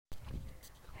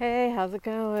Hey, how's it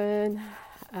going?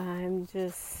 I'm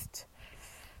just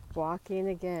walking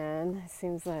again. It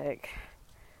seems like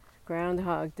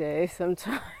Groundhog Day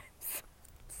sometimes.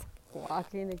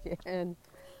 Walking again.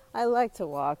 I like to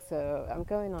walk, so I'm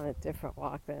going on a different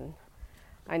walk than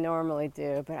I normally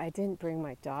do, but I didn't bring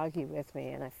my doggie with me,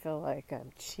 and I feel like I'm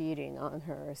cheating on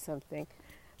her or something.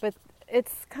 But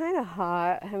it's kind of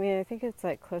hot. I mean, I think it's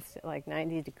like close to like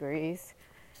 90 degrees.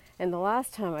 And the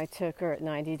last time I took her at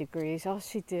 90 degrees, all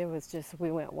she did was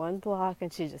we went one block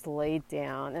and she just laid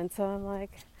down. And so I'm like,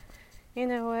 you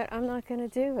know what? I'm not going to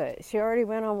do it. She already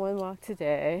went on one walk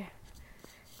today.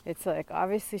 It's like,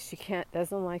 obviously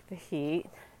doesn't like the heat.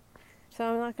 So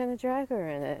I'm not going to drag her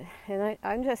in it. And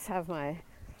I just have my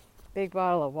big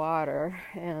bottle of water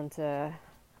and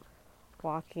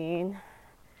walking.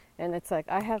 And it's like,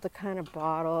 I have the kind of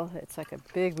bottle, it's like a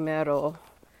big metal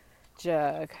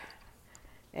jug.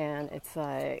 And it's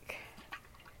like,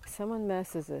 if someone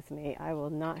messes with me, I will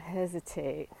not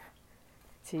hesitate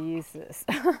to use this.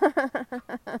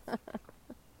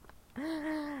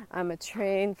 I'm a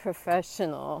trained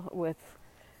professional with,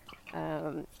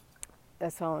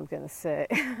 that's all I'm going to say.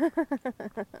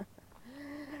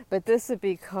 But this would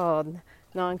be called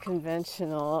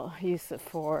non-conventional use of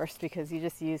force because you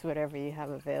just use whatever you have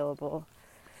available.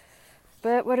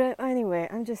 But anyway,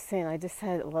 I'm just saying, I just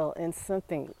had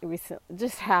something recent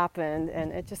just happened,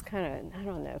 and it just kind of, I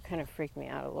don't know, kind of freaked me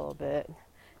out a little bit.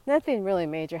 Nothing really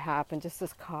major happened, just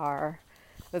this car.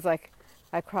 It was like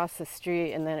I crossed the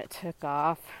street and then it took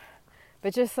off.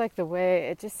 But just like the way,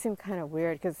 it just seemed kind of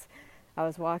weird because I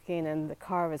was walking and the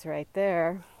car was right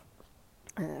there,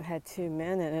 and it had two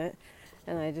men in it,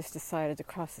 and I just decided to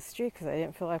cross the street because I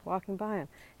didn't feel like walking by them.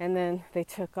 And then they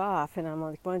took off, and I'm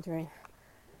like wondering,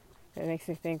 it makes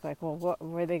me think like, well, what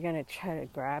were they going to try to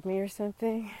grab me or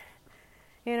something?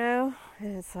 You know?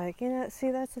 And it's like,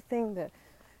 see, that's the thing that,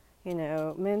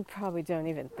 men probably don't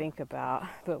even think about,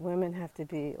 but women have to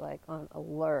be like on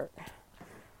alert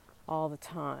all the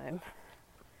time.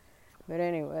 But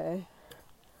anyway,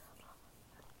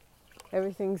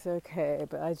 everything's okay,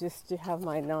 but I just have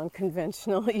my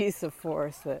non-conventional use of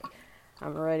force that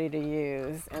I'm ready to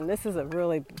use. And this is a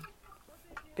really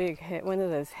big hit, one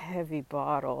of those heavy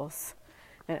bottles,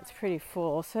 and it's pretty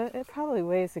full, so it probably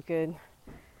weighs a good,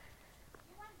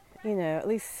 at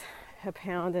least a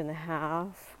pound and a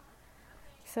half.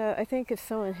 So I think if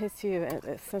someone hits you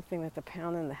at something with a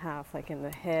pound and a half, like in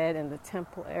the head and the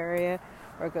temple area,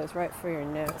 or it goes right for your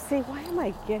nose. See, why am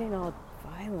I getting all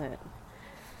violent?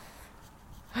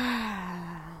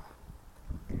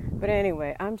 But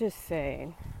anyway, I'm just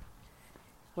saying,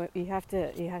 you have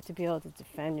to be able to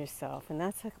defend yourself, and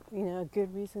that's a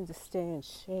good reason to stay in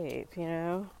shape,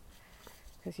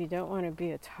 because you don't want to be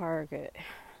a target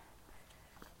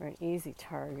or an easy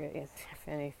target, if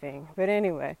anything. But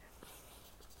anyway,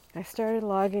 I started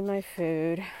logging my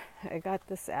food. I got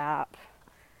this app,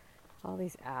 all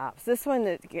these apps. This one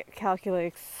that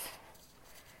calculates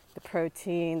the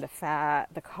protein, the fat,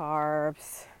 the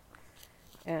carbs,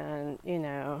 and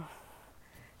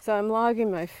so I'm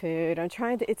logging my food.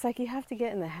 It's like you have to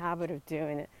get in the habit of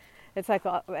doing it. It's like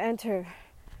I'll enter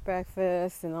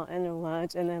breakfast and I'll enter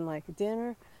lunch, and then like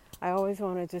dinner, I always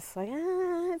want to just like,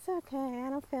 it's okay, I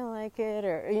don't feel like it.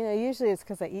 Or, usually it's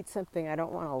because I eat something I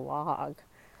don't want to log.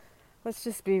 Let's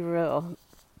just be real.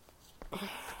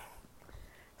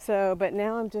 So, but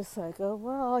now I'm just like, oh,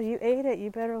 well, you ate it,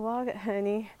 you better log it,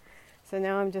 honey. So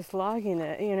now I'm just logging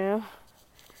it,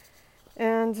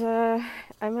 And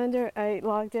I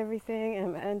logged everything.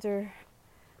 I'm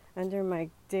under my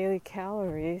daily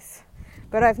calories.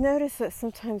 But I've noticed that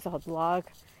sometimes I'll log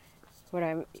what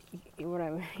I'm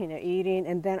eating,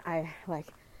 and then I like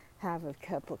have a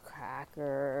couple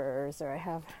crackers, or I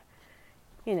have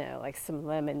like some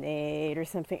lemonade or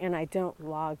something, and I don't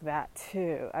log that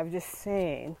too. I'm just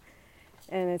saying.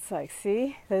 And it's like,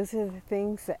 see, those are the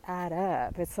things that add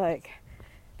up. It's like,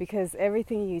 because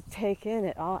everything you take in,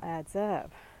 it all adds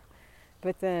up.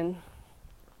 But then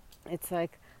it's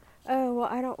like, oh, well,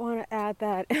 I don't want to add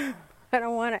that. I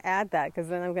don't want to add that because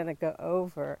then I'm going to go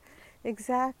over.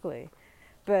 Exactly.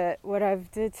 But what I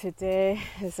did today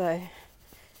is I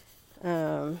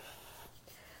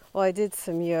did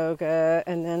some yoga,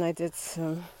 and then I did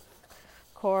some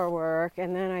core work,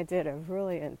 and then I did a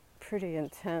really pretty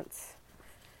intense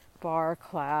bar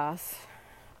class,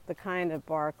 the kind of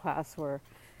bar class where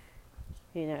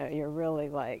you're really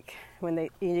like,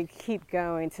 you keep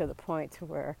going to the point to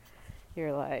where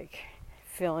you're like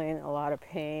feeling a lot of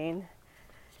pain.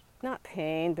 Not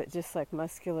pain, but just like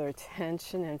muscular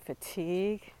tension and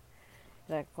fatigue,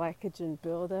 that glycogen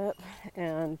buildup.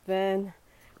 And then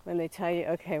when they tell you,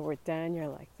 okay, we're done, you're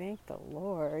like, thank the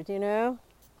Lord, you know?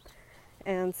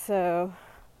 And so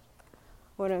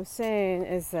what I'm saying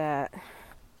is that,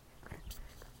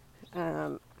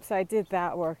 so I did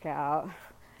that workout.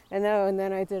 And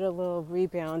then I did a little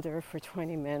rebounder for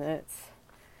 20 minutes.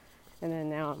 And then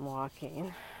now I'm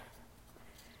walking.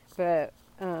 But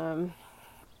I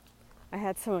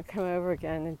had someone come over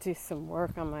again and do some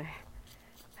work on my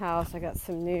house. I got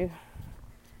some new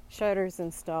shutters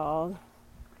installed.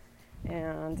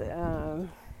 And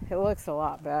it looks a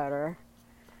lot better.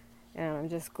 And I'm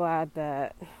just glad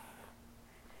that,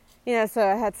 so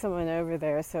I had someone over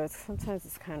there. So sometimes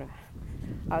it's kind of,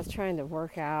 I was trying to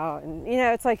work out. And,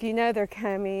 it's like, they're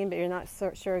coming, but you're not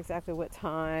sure exactly what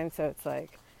time. So it's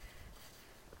like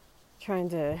trying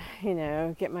to,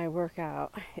 get my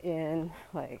workout in,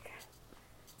 like,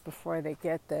 before they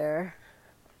get there.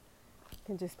 It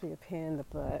can just be a pain in the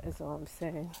butt, is all I'm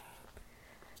saying.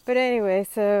 But anyway,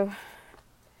 so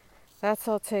that's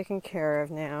all taken care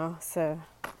of now. So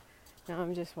now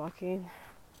I'm just walking,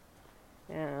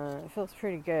 and it feels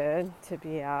pretty good to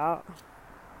be out.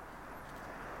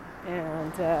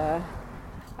 And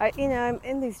I'm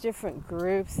in these different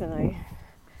groups, and I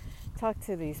talk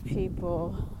to these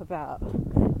people about,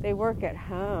 they work at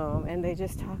home, and they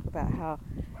just talk about how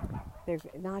they're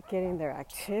not getting their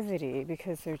activity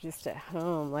because they're just at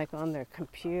home, like on their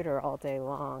computer all day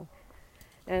long.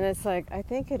 And it's like, I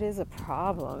think it is a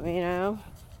problem,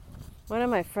 One of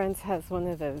my friends has one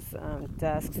of those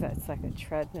desks that's like a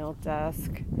treadmill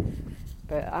desk,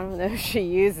 but I don't know if she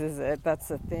uses it. That's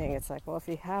the thing. It's like, well, if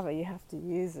you have it, you have to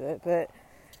use it. But,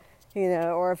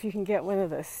 or if you can get one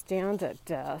of those stand-up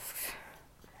desks.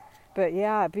 But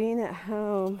yeah, being at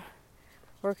home,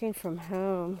 working from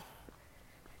home,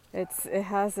 it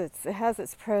has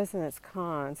its pros and its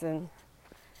cons, and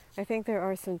I think there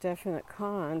are some definite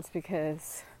cons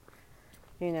because,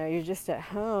 you're just at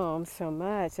home so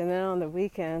much, and then on the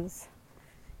weekends,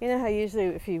 how usually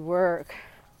if you work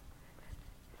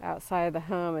outside of the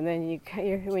home, and then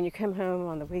when you come home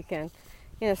on the weekend,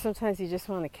 sometimes you just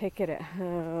want to kick it at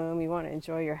home, you want to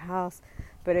enjoy your house,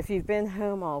 but if you've been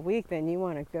home all week, then you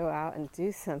want to go out and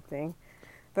do something.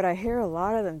 But I hear a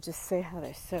lot of them just say how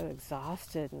they're so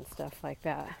exhausted and stuff like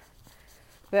that.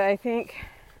 But I think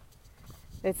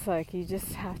it's like you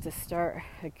just have to start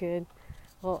a good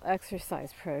little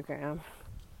exercise program.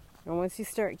 And once you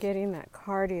start getting that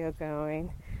cardio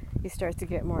going, you start to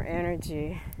get more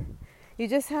energy. You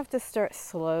just have to start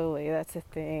slowly, that's the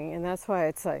thing. And that's why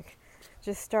it's like,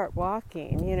 just start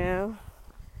walking,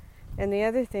 And the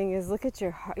other thing is, look at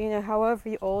your,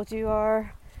 however old you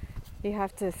are, you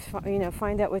have to,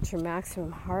 find out what your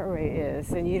maximum heart rate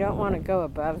is, and you don't want to go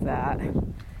above that.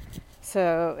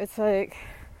 So it's like,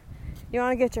 you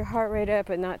want to get your heart rate up,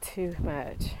 but not too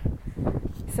much.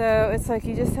 So it's like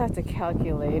you just have to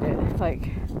calculate it,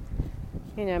 like,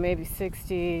 maybe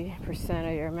 60%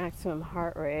 of your maximum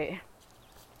heart rate.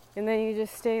 And then you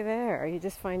just stay there. You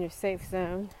just find your safe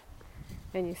zone,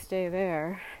 and you stay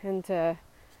there. And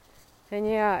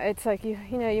yeah, it's like you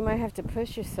might have to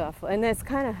push yourself, and that's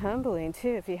kind of humbling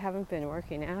too if you haven't been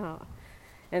working out,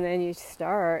 and then you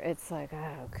start. It's like,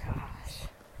 oh gosh,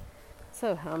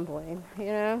 so humbling,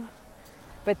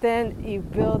 But then you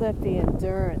build up the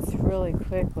endurance really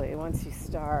quickly once you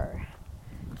start.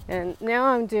 And now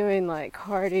I'm doing like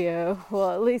cardio.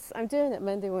 Well, at least I'm doing it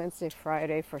Monday, Wednesday,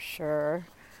 Friday for sure.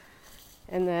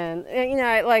 And then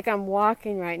I'm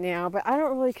walking right now, but I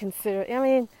don't really consider.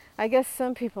 I guess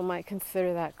some people might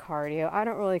consider that cardio. I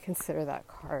don't really consider that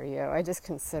cardio. I just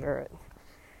consider it,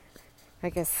 I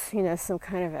guess, some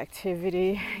kind of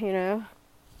activity,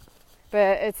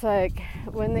 But it's like,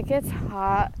 when it gets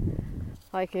hot,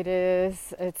 like it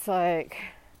is, it's like,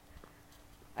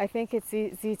 I think it's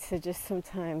easy to just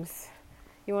sometimes,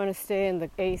 you want to stay in the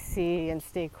AC and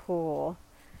stay cool.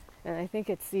 And I think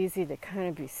it's easy to kind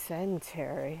of be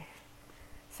sedentary.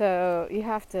 So you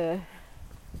have to,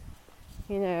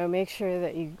 make sure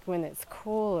that when it's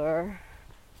cooler,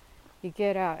 you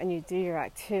get out and you do your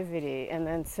activity. And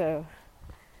then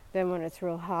when it's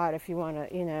real hot, if you want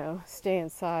to, stay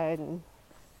inside and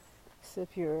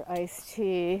sip your iced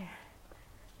tea,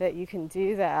 that you can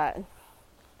do that.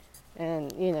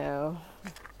 And,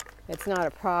 it's not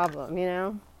a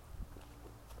problem,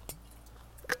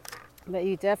 But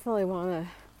you definitely want to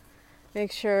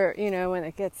make sure, when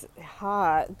it gets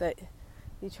hot, that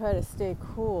you try to stay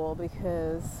cool,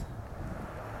 because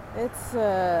it's,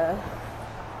 there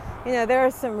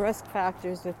are some risk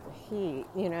factors with the heat,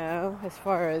 as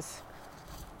far as,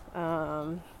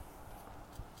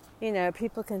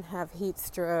 people can have heat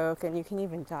stroke, and you can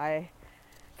even die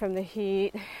from the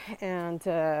heat, and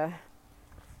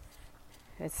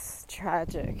It's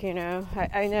tragic, you know.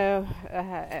 I know,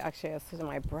 actually, I was to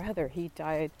my brother, he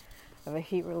died of a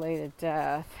heat-related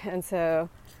death. And so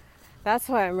that's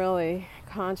why I'm really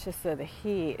conscious of the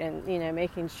heat and, you know,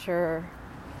 making sure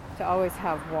to always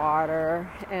have water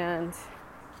and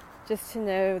just to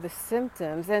know the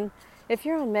symptoms. And if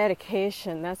you're on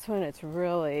medication, that's when it's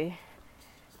really,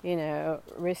 you know,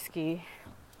 risky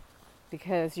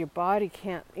because your body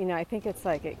can't, you know, I think it's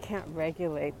like it can't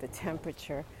regulate the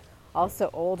temperature. Also,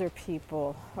 older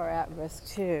people are at risk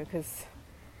too because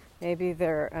maybe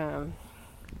their,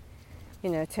 you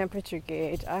know, temperature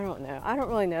gauge, I don't know. I don't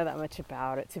really know that much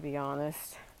about it, to be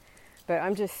honest. But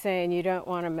I'm just saying you don't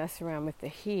want to mess around with the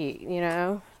heat, you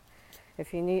know.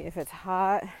 If it's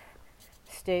hot,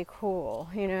 stay cool,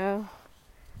 you know.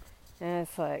 And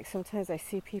it's like sometimes I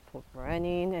see people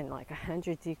running in like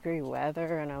 100-degree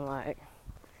weather, and I'm like,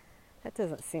 that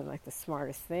doesn't seem like the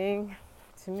smartest thing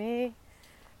to me.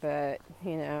 But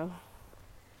you know,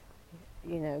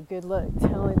 good luck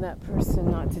telling that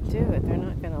person not to do it. They're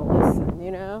not going to listen,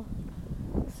 you know.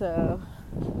 So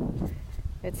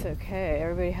it's okay.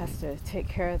 Everybody has to take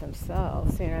care of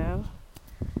themselves, you know.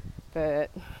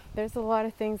 But there's a lot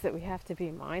of things that we have to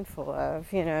be mindful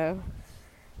of, you know,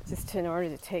 just in order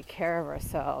to take care of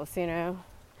ourselves, you know.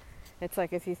 It's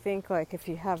like if you think like if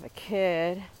you have a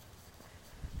kid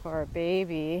or a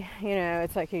baby, you know,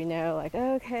 it's like, you know, like,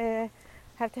 okay,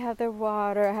 I have to have their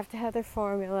water, I have to have their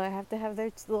formula, I have to have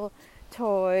their little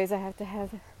toys, I have to have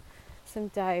some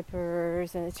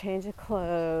diapers and a change of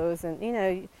clothes, and, you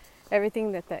know,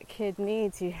 everything that kid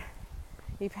needs, you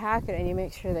pack it and you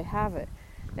make sure they have it.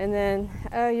 And then,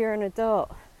 oh, you're an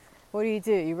adult. What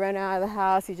do? You run out of the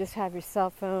house, you just have your cell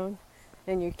phone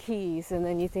and your keys, and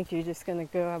then you think you're just going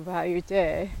to go about your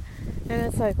day. And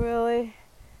it's like, really?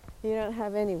 You don't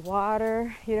have any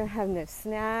water, you don't have no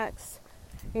snacks,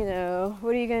 you know,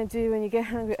 what are you going to do when you get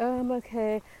hungry? Oh, I'm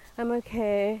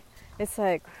okay. It's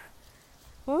like,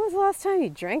 when was the last time you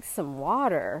drank some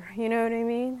water? You know what I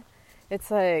mean?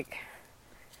 It's like,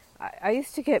 I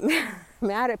used to get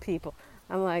mad at people.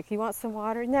 I'm like, you want some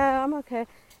water? No, I'm okay.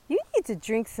 You need to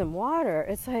drink some water.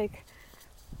 It's like,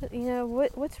 you know,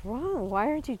 what's wrong? Why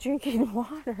aren't you drinking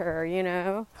water, you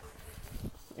know?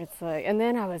 It's like, and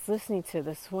then I was listening to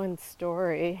this one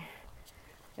story,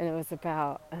 and it was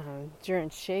about during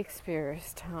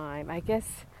Shakespeare's time. I guess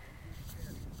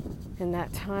in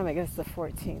that time, I guess the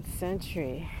 14th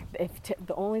century,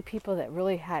 the only people that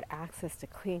really had access to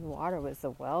clean water was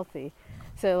the wealthy.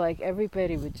 So like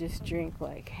everybody would just drink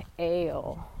like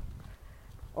ale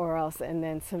or else, and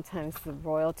then sometimes the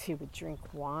royalty would drink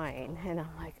wine. And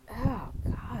I'm like, oh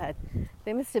God,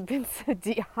 they must have been so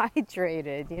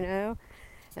dehydrated, you know?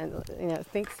 And, you know,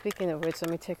 speaking of which, let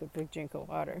me take a big drink of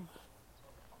water.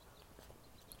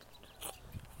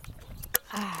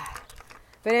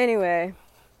 But anyway,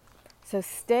 so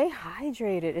stay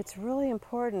hydrated. It's really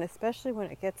important, especially when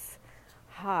it gets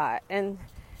hot. And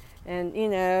you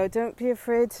know, don't be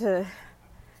afraid to,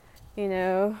 you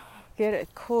know, get a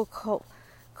cool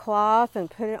cloth and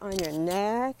put it on your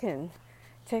neck and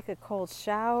take a cold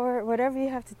shower. Whatever you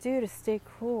have to do to stay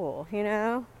cool, you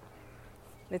know?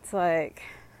 It's like,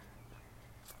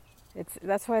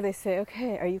 that's why they say,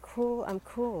 okay, are you cool? I'm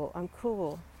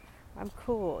cool,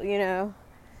 you know?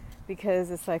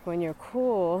 Because it's like when you're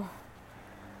cool,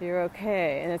 you're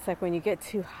okay. And it's like when you get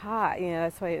too hot, you know,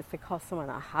 that's why they call someone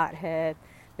a hothead.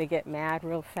 They get mad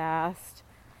real fast.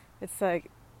 It's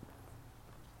like,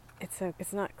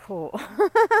 it's not cool.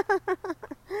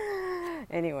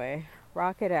 Anyway,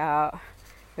 rock it out.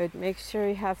 But make sure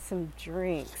you have some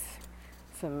drinks,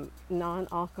 some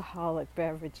non-alcoholic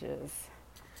beverages.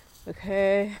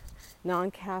 Okay?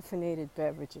 Non-caffeinated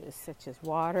beverages such as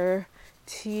water,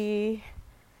 tea,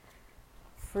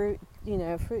 fruit. You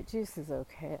know, fruit juice is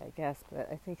okay, I guess, but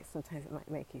I think sometimes it might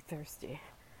make you thirsty.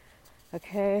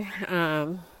 Okay?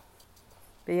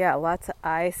 But yeah, lots of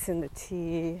ice in the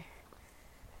tea,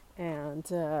 and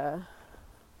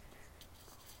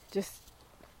just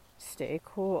stay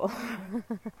cool.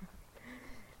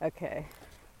 Okay.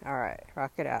 All right.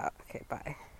 Rock it out. Okay, bye.